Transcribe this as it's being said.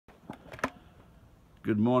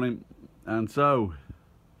Good morning. And so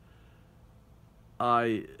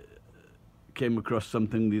I came across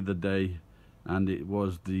something the other day, and it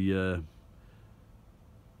was the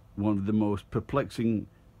one of the most perplexing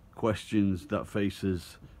questions that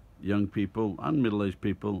faces young people and middle-aged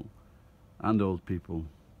people and old people: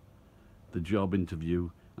 the job interview,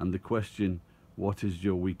 and the question, what is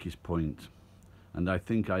your weakest point? And I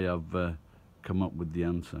think I have come up with the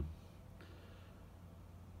answer.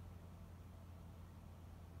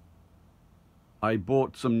 I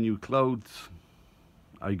bought some new clothes,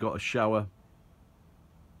 I got a shower,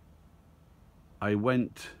 I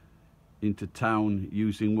went into town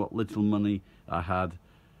using what little money I had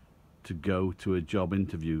to go to a job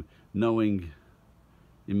interview, knowing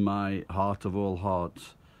in my heart of all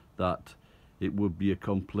hearts that it would be a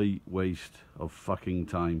complete waste of fucking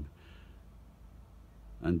time.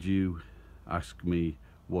 And you ask me,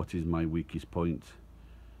 what is my weakest point?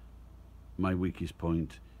 My weakest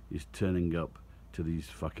point is turning up to these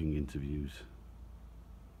fucking interviews.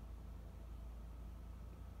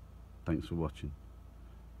 Thanks for watching.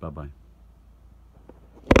 Bye bye.